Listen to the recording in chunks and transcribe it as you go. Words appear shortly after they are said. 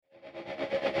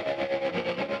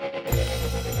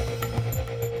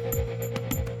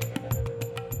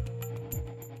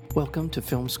Welcome to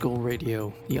Film School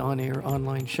Radio, the on-air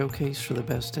online showcase for the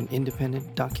best in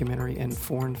independent documentary and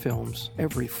foreign films,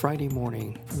 every Friday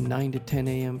morning from 9 to 10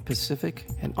 a.m. Pacific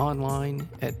and online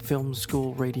at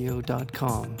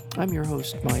filmschoolradio.com. I'm your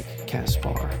host, Mike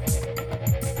Kaspar.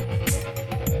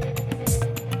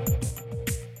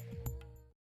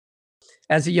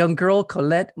 As a young girl,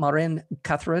 Colette Marin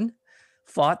Catherine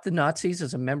fought the Nazis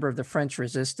as a member of the French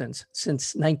resistance.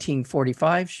 Since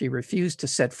 1945, she refused to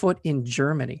set foot in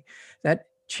Germany. That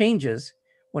changes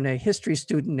when a history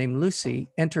student named Lucy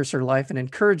enters her life and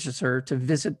encourages her to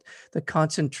visit the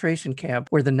concentration camp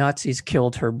where the Nazis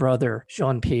killed her brother,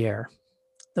 Jean-Pierre.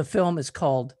 The film is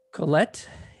called Colette,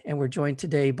 and we're joined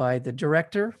today by the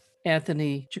director,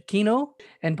 Anthony Giacchino,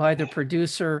 and by the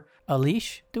producer,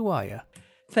 Alish Douaya.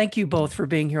 Thank you both for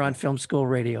being here on Film School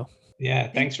Radio.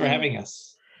 Yeah, thanks for having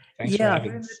us.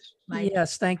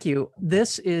 Yes, thank you.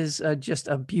 This is just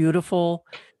a beautiful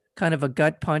kind of a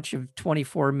gut punch of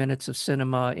 24 minutes of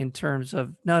cinema in terms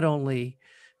of not only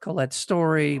Colette's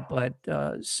story, but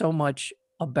so much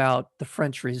about the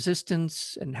French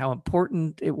resistance and how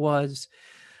important it was.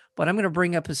 But I'm going to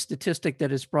bring up a statistic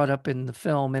that is brought up in the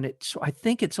film, and I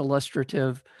think it's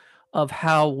illustrative of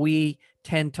how we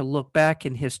tend to look back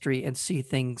in history and see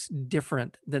things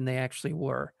different than they actually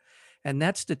were. And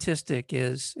that statistic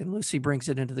is, and Lucy brings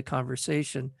it into the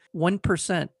conversation,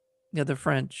 1% of the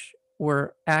French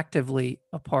were actively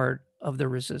a part of the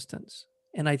resistance.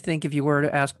 And I think if you were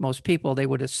to ask most people, they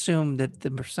would assume that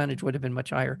the percentage would have been much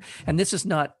higher. And this is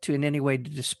not to in any way to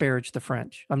disparage the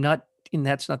French. And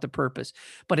that's not the purpose,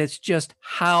 but it's just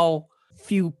how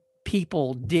few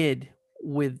people did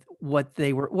with what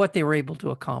they were able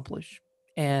to accomplish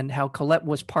and how Colette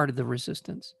was part of the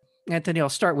resistance. Anthony, I'll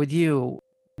start with you.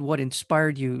 What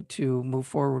inspired you to move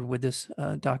forward with this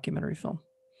documentary film?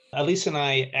 Elise and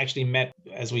I actually met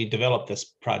as we developed this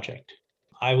project.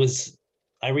 I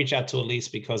reached out to Elise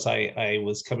because I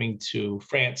was coming to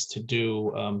France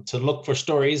to look for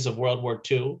stories of World War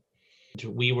II.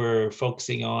 We were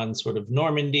focusing on sort of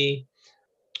Normandy.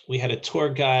 We had a tour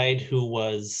guide who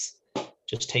was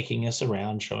just taking us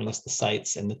around, showing us the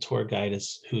sights, and the tour guide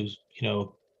who's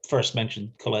first mentioned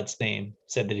Colette's name,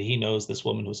 said that he knows this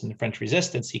woman who's in the French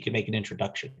resistance. He could make an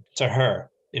introduction to her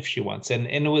if she wants. And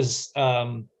it was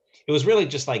really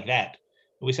just like that.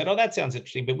 We said, oh, that sounds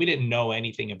interesting, but we didn't know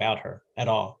anything about her at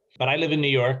all. But I live in New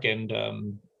York, and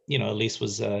Elise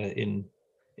was in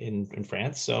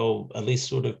France. So Elise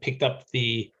sort of picked up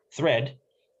the thread,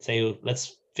 say,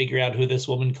 let's figure out who this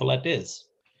woman Colette is.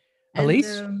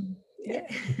 Elise? Yeah.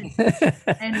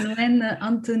 And when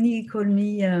Anthony called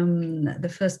me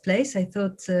the first place, I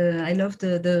thought I loved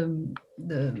the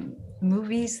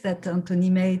movies that Anthony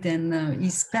made and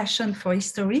his passion for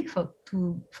history, for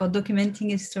documenting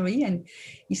history. And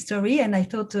I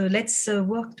thought, let's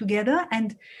work together.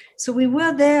 And so we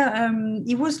were there.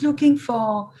 He was looking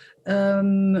for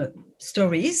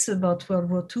stories about World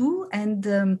War II,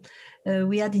 and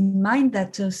we had in mind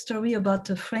that a story about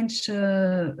a French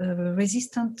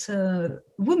resistant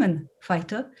woman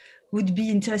fighter would be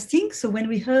interesting. So when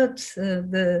we heard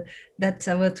that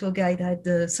our tour guide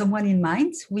had someone in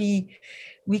mind, we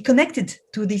connected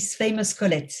to this famous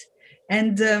Colette.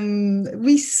 And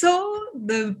we saw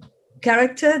the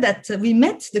character that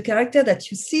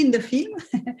you see in the film.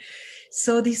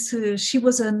 So she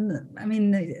was an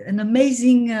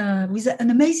amazing, with an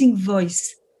amazing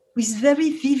voice, with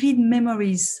very vivid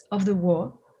memories of the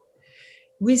war,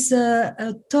 with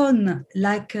a tone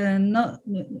like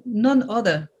none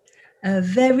other,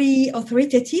 very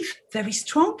authoritative, very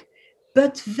strong,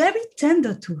 but very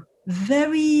tender too,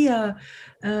 very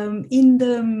in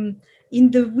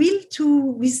the will to,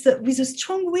 with a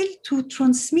strong will to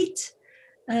transmit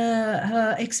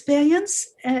her experience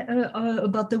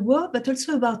about the war, but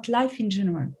also about life in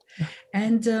general.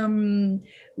 And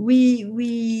we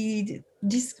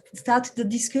started the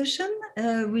discussion.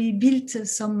 We built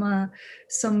some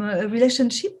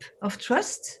relationship of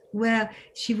trust, where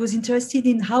she was interested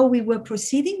in how we were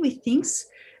proceeding with things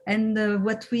and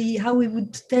how we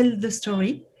would tell the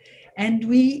story. And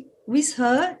we, with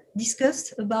her,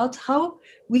 discussed about how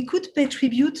we could pay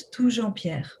tribute to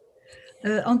Jean-Pierre.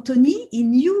 Anthony, he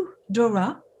knew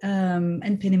Dora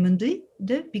and Peenemünde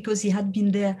because he had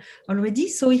been there already.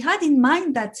 So he had in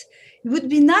mind that it would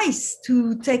be nice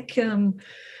to take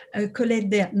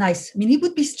Colette there. Nice. I mean, it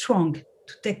would be strong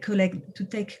to take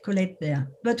Colette there.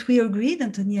 But we agreed,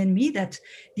 Anthony and me, that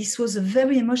this was a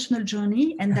very emotional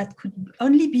journey, and that could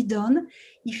only be done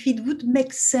if it would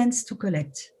make sense to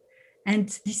Colette. And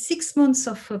the 6 months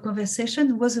of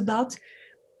conversation was about,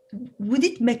 would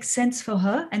it make sense for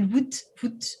her, and would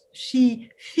she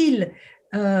feel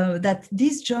that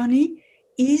this journey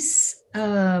is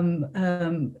a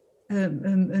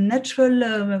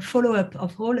natural follow-up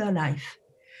of all her life.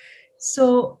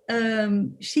 So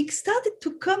she started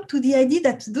to come to the idea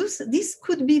that this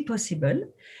could be possible.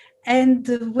 And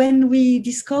when we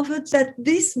discovered that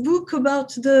this book about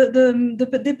the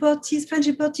deportees, French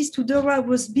deportees to Dora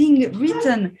was being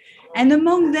written, and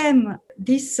among them,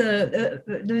 this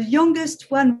the youngest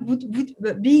one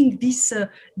would being this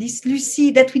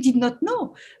Lucy that we did not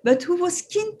know, but who was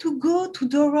keen to go to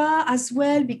Dora as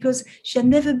well because she had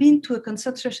never been to a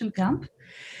concentration camp.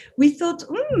 We thought,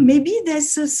 maybe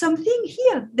there's something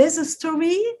here. There's a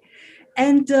story.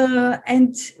 And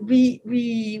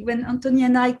we when Anthony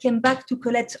and I came back to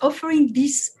Colette offering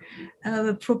this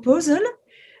proposal,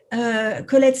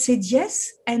 Colette said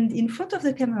yes. And in front of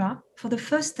the camera, for the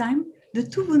first time, the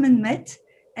two women met,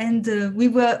 and we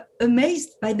were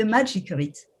amazed by the magic of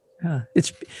it.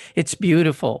 It's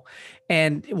beautiful.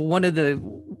 And one of the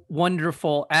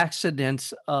wonderful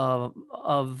accidents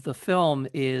of the film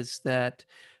is that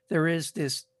there is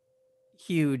this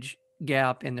huge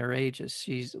gap in their ages.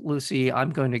 Lucy,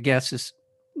 I'm going to guess, is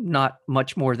not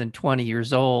much more than 20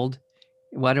 years old.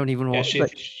 Well, I don't even want.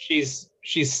 She's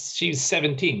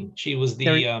 17. She was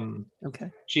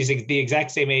okay. She's the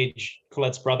exact same age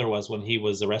Colette's brother was when he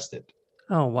was arrested.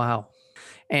 Oh wow!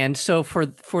 And so for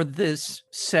this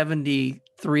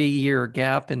 73-year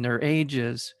gap in their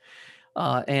ages,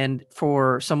 and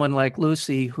for someone like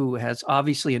Lucy, who has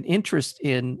obviously an interest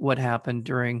in what happened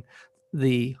during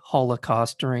the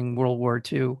Holocaust, during World War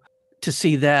II, to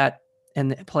see that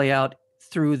and play out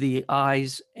through the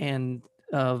eyes and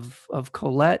of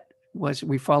Colette,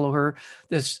 we follow her,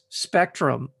 this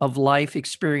spectrum of life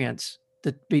experience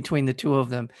between the two of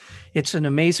them. It's an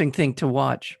amazing thing to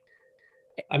watch.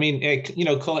 I mean,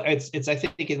 Colette, it's I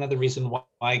think another reason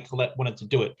why Colette wanted to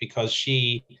do it, because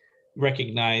she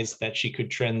recognized that she could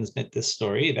transmit this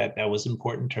story, that was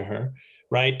important to her,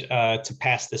 right? To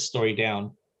pass this story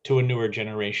down to a newer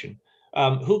generation.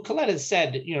 Who Colette has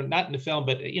said, not in the film,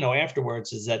 but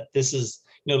afterwards, is that this is,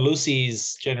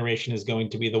 Lucy's generation is going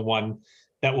to be the one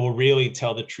that will really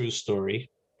tell the true story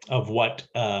of what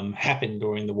happened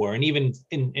during the war, and even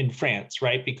in France,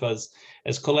 right? Because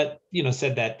as Colette,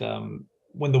 said that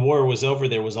when the war was over,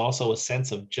 there was also a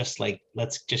sense of just like,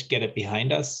 let's just get it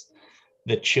behind us.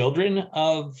 The children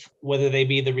of, whether they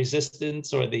be the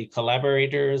resistance or the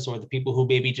collaborators or the people who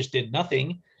maybe just did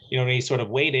nothing, they sort of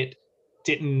waited,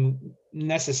 didn't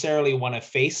necessarily want to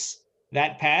face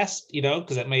that past,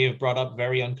 because it may have brought up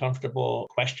very uncomfortable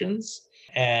questions.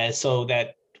 So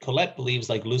that Colette believes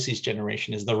like Lucy's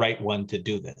generation is the right one to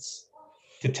do this,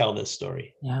 to tell this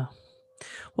story. Yeah.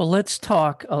 Well, let's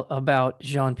talk about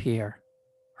Jean-Pierre,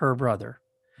 her brother,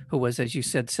 who was, as you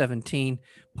said, 17,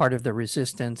 part of the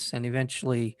resistance, and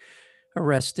eventually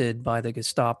arrested by the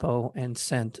Gestapo and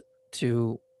sent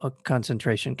to a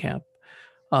concentration camp.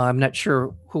 I'm not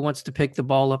sure who wants to pick the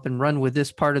ball up and run with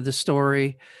this part of the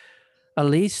story.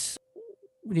 Elise,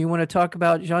 do you want to talk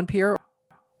about Jean-Pierre?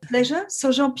 Pleasure.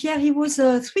 So Jean-Pierre, he was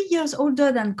 3 years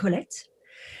older than Colette,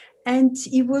 and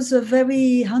he was a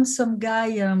very handsome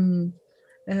guy.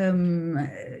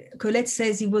 Colette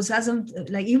says he was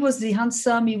the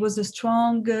handsome, he was the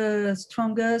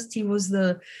strongest, he was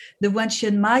the one she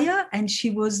admired, and she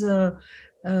was the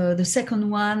second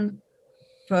one,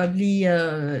 probably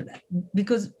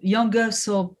because younger,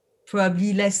 so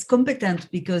probably less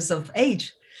competent because of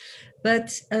age.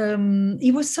 But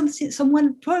he was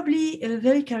someone probably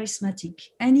very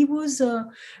charismatic. And he was,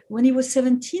 when he was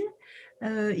 17,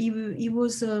 he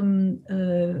was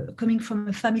coming from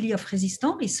a family of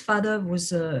resistants. His father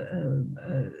was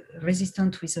a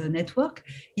resistant with a network.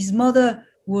 His mother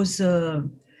was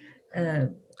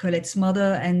Colette's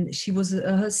mother, and she was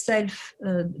herself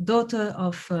daughter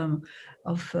of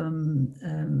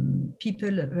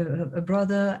people, a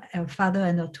brother, her father,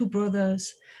 and her two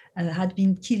brothers had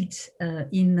been killed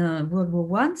in World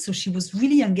War I. So she was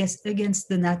really against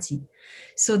the Nazi.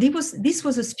 So this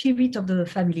was a spirit of the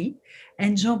family.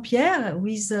 And Jean-Pierre,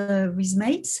 with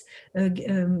mates,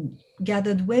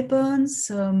 gathered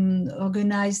weapons,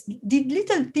 organized, did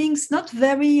little things, not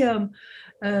very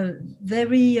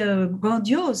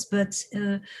grandiose, but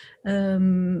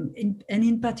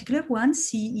in particular, once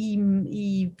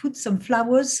he put some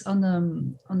flowers on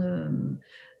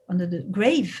the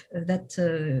grave that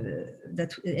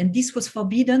and this was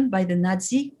forbidden by the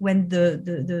Nazi when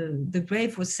the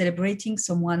grave was celebrating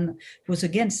someone who was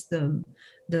against the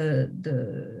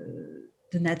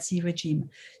the Nazi regime.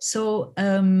 So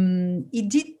he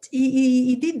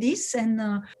did this,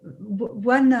 and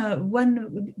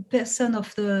one person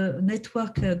of the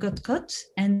network got caught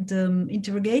and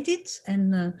interrogated,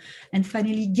 and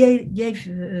finally gave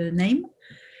a name.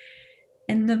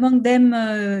 And among them,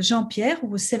 Jean-Pierre, who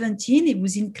was 17, he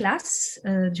was in class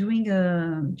during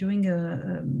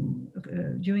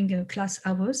class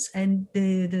hours, and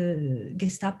the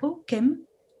Gestapo came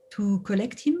to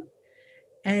collect him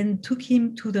and took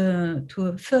him to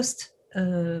a first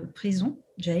prison,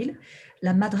 jail,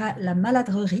 La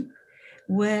Maladrerie,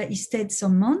 where he stayed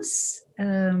some months,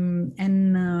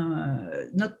 and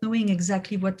not knowing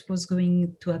exactly what was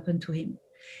going to happen to him.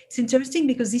 It's interesting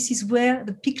because this is where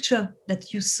the picture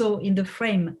that you saw in the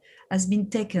frame has been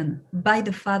taken by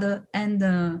the father and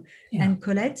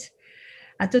Colette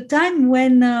at a time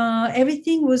when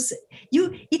everything was,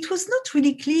 it was not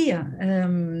really clear.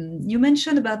 You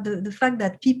mentioned about the fact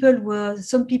that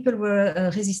some people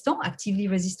were resistant, actively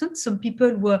resistant. Some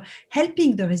people were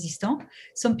helping the resistant.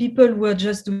 Some people were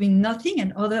just doing nothing,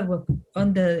 and others were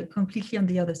completely on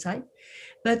the other side.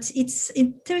 But it's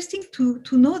interesting to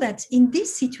know that in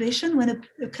this situation, when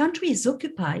a country is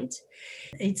occupied,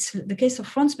 it's the case of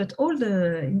France, but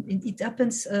it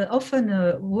happens often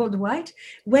worldwide.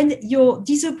 When you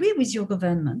disagree with your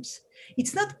government,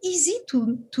 it's not easy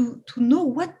to know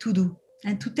what to do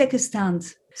and to take a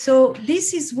stand. So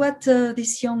this is what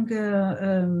this young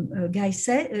guy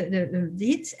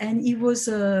did, and he was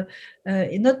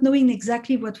not knowing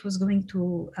exactly what was going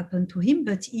to happen to him,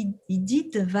 but he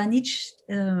did vanish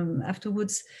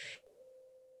afterwards.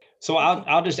 So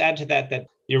I'll just add to that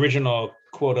the original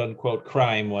quote unquote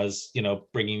crime was,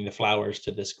 bringing the flowers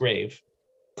to this grave.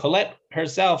 Colette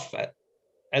herself,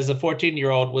 as a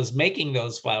 14-year-old, was making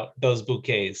those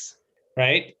bouquets.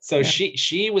 Right. So yeah.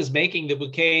 She was making the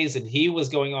bouquets, and he was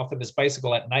going off on his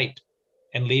bicycle at night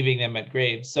and leaving them at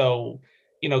graves. So,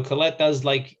 Colette does,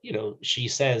 she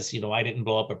says, I didn't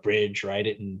blow up a bridge, or I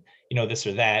didn't, this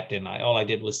or that. And all I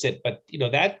did was sit. But,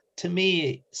 that, to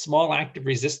me, small act of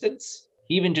resistance,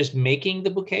 even just making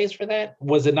the bouquets for that,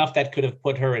 was enough that could have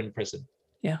put her in prison.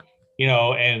 Yeah.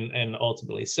 And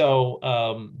ultimately. So,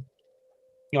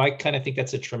 I kind of think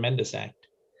that's a tremendous act.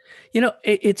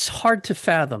 It's hard to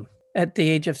fathom. At the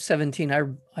age of 17,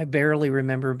 I barely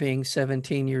remember being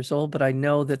 17 years old, but I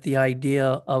know that the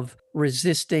idea of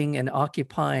resisting and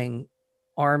occupying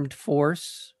armed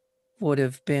force would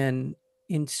have been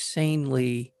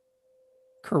insanely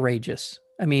courageous.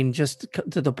 I mean, just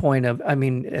to the point of,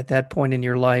 at that point in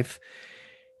your life,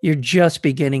 you're just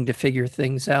beginning to figure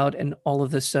things out, and all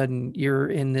of a sudden you're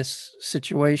in this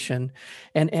situation.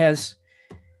 And as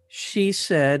she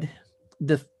said,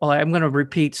 I'm going to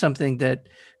repeat something that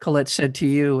Colette said to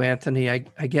you, Anthony, I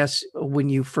guess when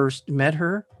you first met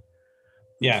her.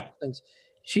 Yeah.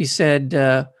 She said,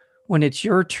 when it's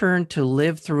your turn to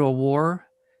live through a war,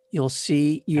 you'll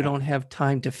see you don't have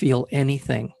time to feel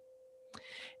anything.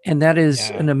 And that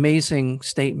is an amazing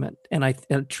statement, and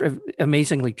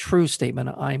amazingly true statement,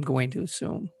 I'm going to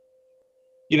assume.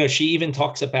 She even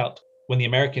talks about when the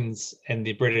Americans and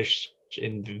the British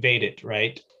invaded,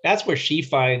 right? That's where she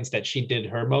finds that she did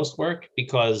her most work,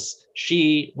 because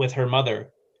she, with her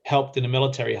mother, helped in a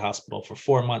military hospital for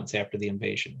 4 months after the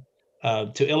invasion.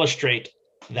 To illustrate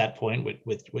that point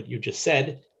with what you just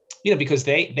said, because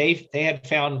they had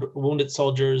found wounded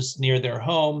soldiers near their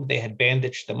home. They had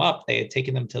bandaged them up. They had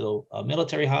taken them to the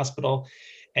military hospital.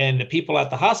 And the people at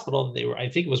the hospital, I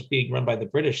think it was being run by the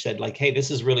British, said like, hey,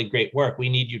 this is really great work. We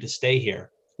need you to stay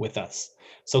here with us.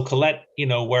 So Colette,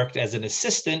 worked as an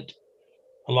assistant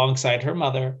alongside her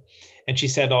mother. And she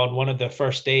said on one of the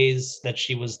first days that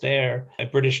she was there, a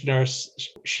British nurse,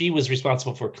 she was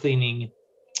responsible for cleaning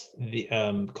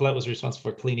Colette was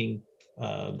responsible for cleaning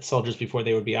the soldiers before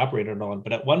they would be operated on.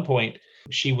 But at one point,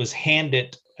 she was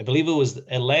handed, I believe it was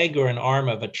a leg or an arm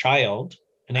of a child,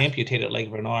 an amputated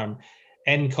leg or an arm.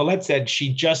 And Colette said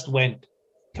she just went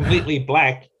completely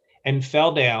black and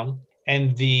fell down.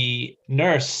 And the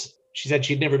nurse, she said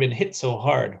she'd never been hit so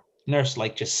hard. Nurse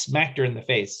just smacked her in the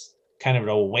face, kind of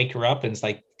to wake her up, and it's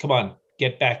like, come on,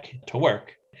 get back to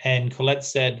work. And Colette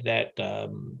said that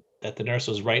that the nurse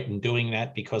was right in doing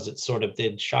that, because it sort of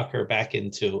did shock her back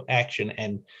into action.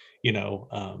 And,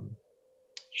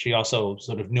 she also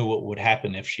sort of knew what would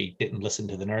happen if she didn't listen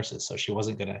to the nurses. So she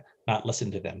wasn't going to not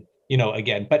listen to them,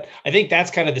 again. But I think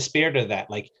that's kind of the spirit of that.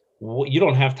 You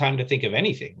don't have time to think of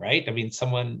anything, right? I mean,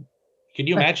 could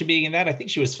you imagine being in that? I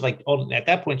think she was at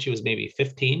that point, she was maybe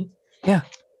 15. Yeah.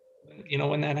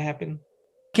 When that happened.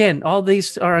 Again, all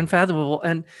these are unfathomable.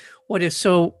 And what is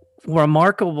so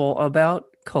remarkable about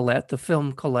Colette, the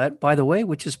film Colette, by the way,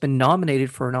 which has been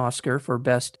nominated for an Oscar for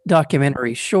Best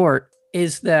Documentary Short,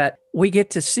 is that we get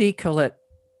to see Colette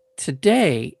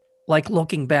today, like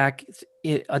looking back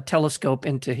a telescope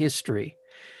into history,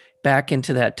 back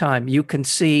into that time. You can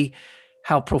see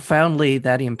how profoundly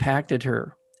that impacted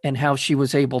her and how she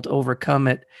was able to overcome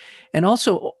it. And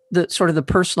also the sort of the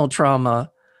personal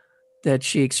trauma that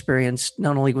she experienced,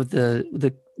 not only with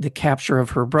the capture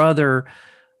of her brother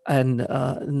and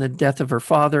the death of her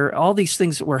father, all these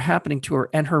things that were happening to her.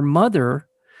 And her mother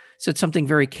said something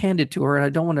very candid to her. And I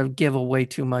don't want to give away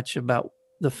too much about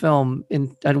the film,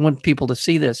 and I don't want people to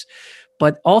see this,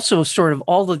 but also sort of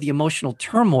all of the emotional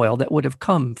turmoil that would have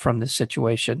come from this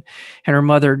situation. And her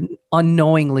mother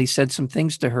unknowingly said some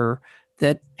things to her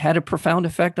that had a profound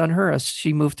effect on her as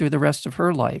she moved through the rest of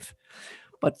her life.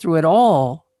 But through it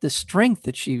all, the strength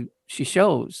that she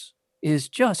shows is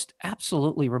just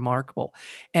absolutely remarkable.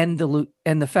 And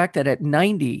the fact that at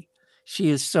 90, she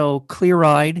is so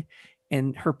clear-eyed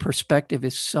and her perspective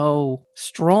is so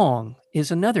strong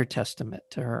is another testament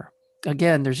to her.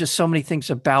 Again, there's just so many things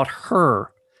about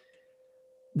her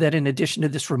that, in addition to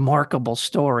this remarkable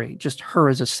story, just her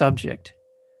as a subject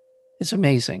is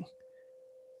amazing.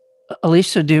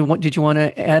 Alicia, did you want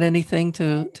to add anything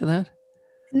to that?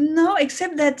 No,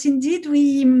 except that indeed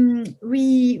we've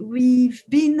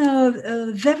been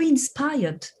very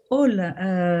inspired all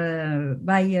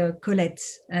by Colette.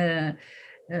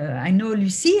 I know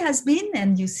Lucy has been,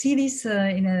 and you see this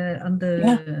on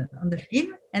the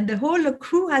film, and the whole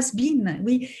crew has been.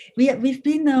 We've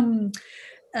been.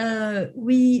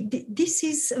 This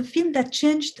is a film that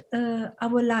changed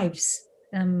our lives.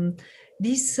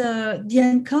 The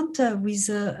encounter with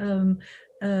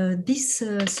this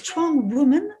strong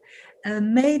woman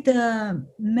made a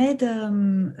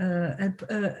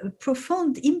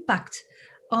profound impact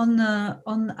on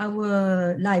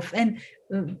our life. And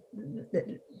the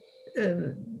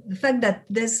fact that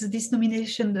there's this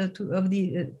nomination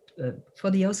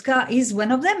for the Oscar is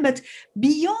one of them, but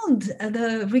beyond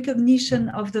the recognition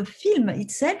of the film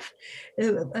itself,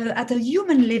 at a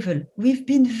human level, we've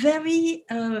been very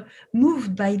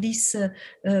moved by this,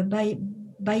 by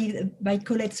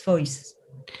Colette's voice.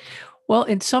 Well,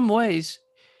 in some ways,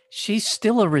 she's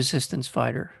still a resistance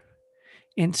fighter.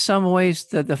 In some ways,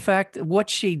 the fact that what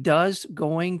she does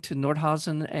going to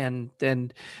Nordhausen and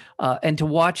to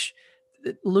watch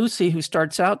Lucy, who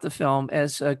starts out the film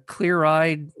as a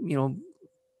clear-eyed,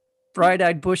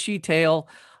 bright-eyed, bushy tail,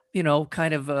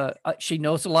 kind of she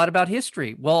knows a lot about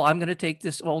history. Well, I'm going to take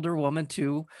this older woman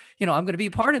to, I'm going to be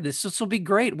part of this. This will be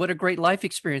great. What a great life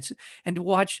experience. And to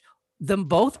watch them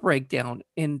both break down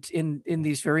in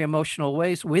these very emotional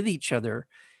ways with each other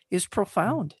is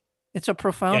profound. It's a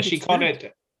profound. Yeah, she called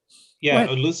it. Yeah,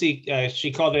 Lucy. She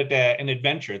called it an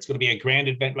adventure. It's going to be a grand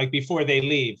adventure. Like before they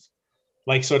leave,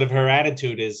 like sort of her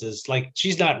attitude is like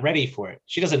she's not ready for it.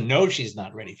 She doesn't know she's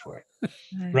not ready for it,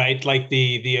 right? Like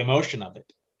the emotion of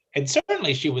it. And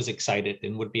certainly she was excited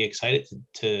and would be excited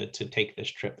to take this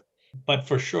trip. But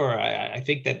for sure, I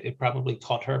think that it probably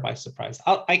caught her by surprise.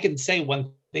 I can say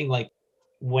one thing, like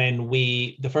when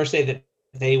the first day that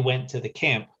they went to the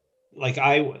camp, like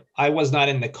I was not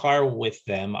in the car with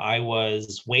them. I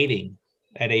was waiting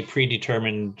at a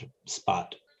predetermined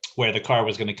spot where the car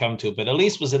was going to come to, but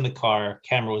Elise was in the car,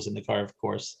 camera was in the car, of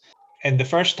course. And the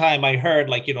first time I heard,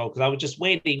 like, because I was just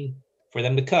waiting for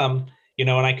them to come, and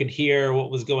I could hear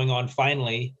what was going on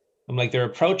finally. I'm like, they're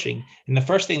approaching. And the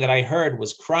first thing that I heard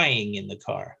was crying in the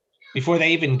car before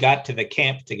they even got to the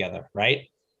camp together, right?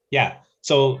 Yeah.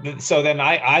 So then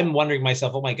I'm wondering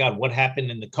myself, oh my God, what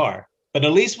happened in the car? But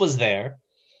Elise was there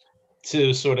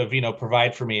to sort of,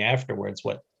 provide for me afterwards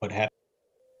what happened.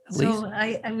 So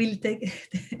I will take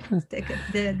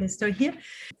the story here.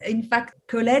 In fact,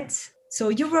 Colette, so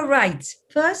you were right.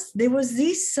 First, there was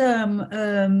this sort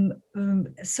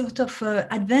of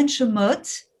adventure mode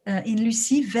in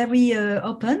Lucy, very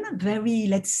open, very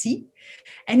let's see.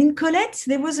 And in Colette,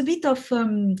 there was a bit of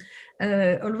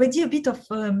already a bit of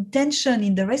tension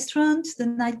in the restaurant the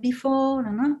night before.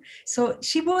 So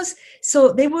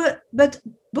they were, but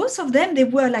both of them, they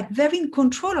were like very in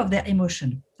control of their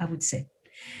emotion, I would say.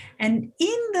 And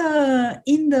in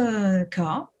the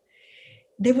car,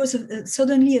 there was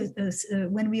suddenly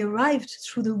when we arrived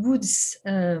through the woods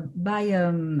by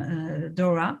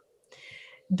Dora,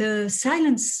 the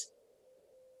silence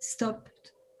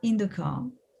stopped in the car,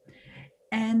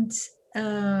 and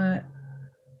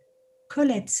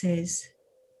Colette says,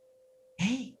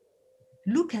 "Hey,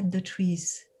 look at the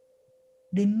trees.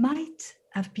 They might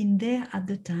have been there at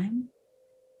the time,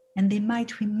 and they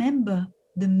might remember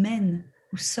the men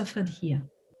who suffered here."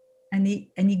 And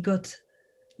he got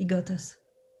us.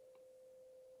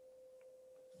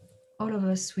 all of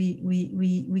us,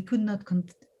 we could not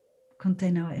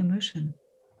contain our emotion.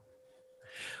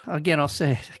 Again, I'll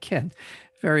say it again,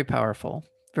 very powerful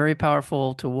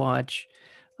to watch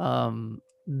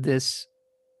this,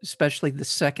 especially the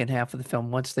second half of the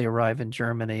film, once they arrive in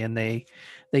Germany and they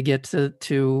get to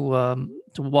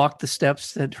walk the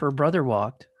steps that her brother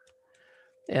walked,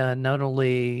 and not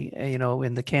only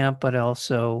in the camp, but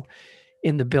also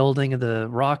in the building of the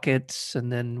rockets,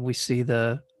 and then we see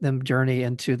them journey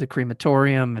into the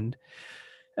crematorium, and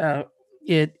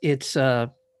it's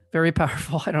very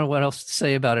powerful. I don't know what else to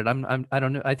say about it. I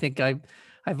don't know. I think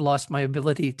I've lost my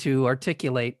ability to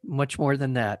articulate much more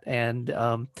than that. And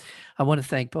I want to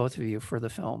thank both of you for the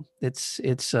film. It's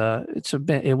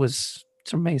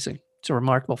amazing. It's a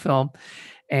remarkable film.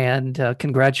 And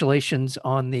congratulations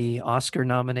on the Oscar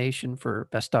nomination for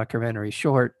Best Documentary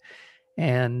Short.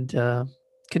 And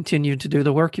continue to do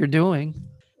the work you're doing.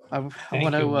 I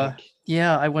want to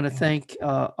thank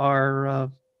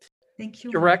our Thank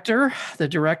you, the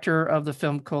director of the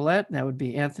film Colette. That would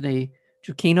be Anthony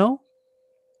Giucchino,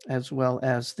 as well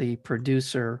as the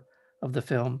producer of the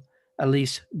film,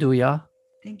 Alice Douya.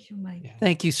 Thank you, Mike. Yeah.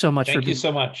 Thank you so much. Thank you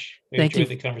so much. We enjoyed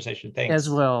the conversation. Thanks. As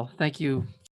well. Thank you.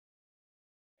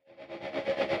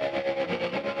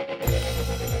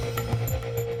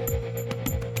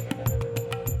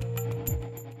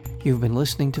 You've been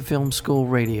listening to Film School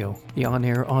Radio, the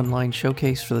on-air online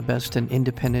showcase for the best in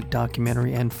independent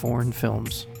documentary and foreign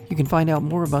films. You can find out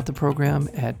more about the program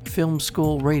at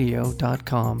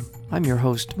filmschoolradio.com. I'm your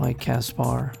host, Mike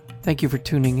Kaspar. Thank you for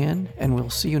tuning in, and we'll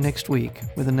see you next week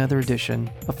with another edition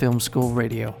of Film School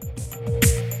Radio.